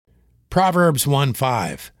Proverbs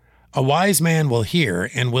 1:5. A wise man will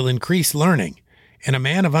hear and will increase learning, and a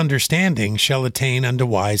man of understanding shall attain unto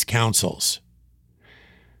wise counsels.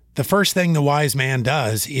 The first thing the wise man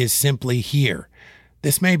does is simply hear.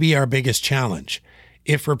 This may be our biggest challenge.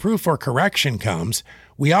 If reproof or correction comes,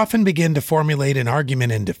 we often begin to formulate an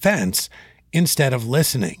argument in defense instead of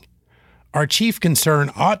listening. Our chief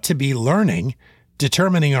concern ought to be learning,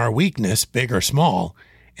 determining our weakness, big or small,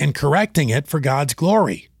 and correcting it for God's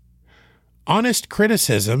glory. Honest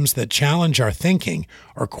criticisms that challenge our thinking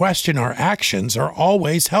or question our actions are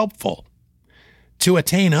always helpful. To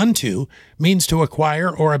attain unto means to acquire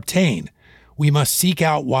or obtain. We must seek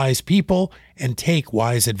out wise people and take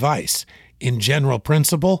wise advice, in general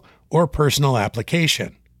principle or personal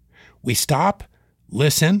application. We stop,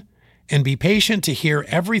 listen, and be patient to hear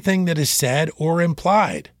everything that is said or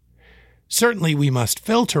implied. Certainly we must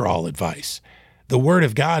filter all advice. The Word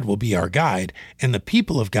of God will be our guide, and the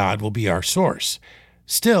people of God will be our source.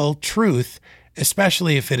 Still, truth,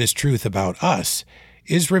 especially if it is truth about us,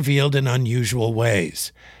 is revealed in unusual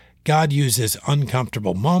ways. God uses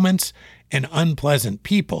uncomfortable moments and unpleasant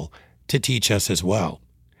people to teach us as well.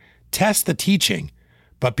 Test the teaching,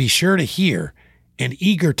 but be sure to hear and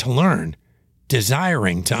eager to learn,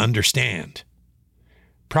 desiring to understand.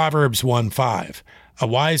 Proverbs 1:5. A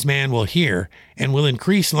wise man will hear and will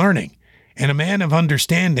increase learning, and a man of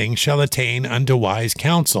understanding shall attain unto wise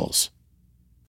counsels.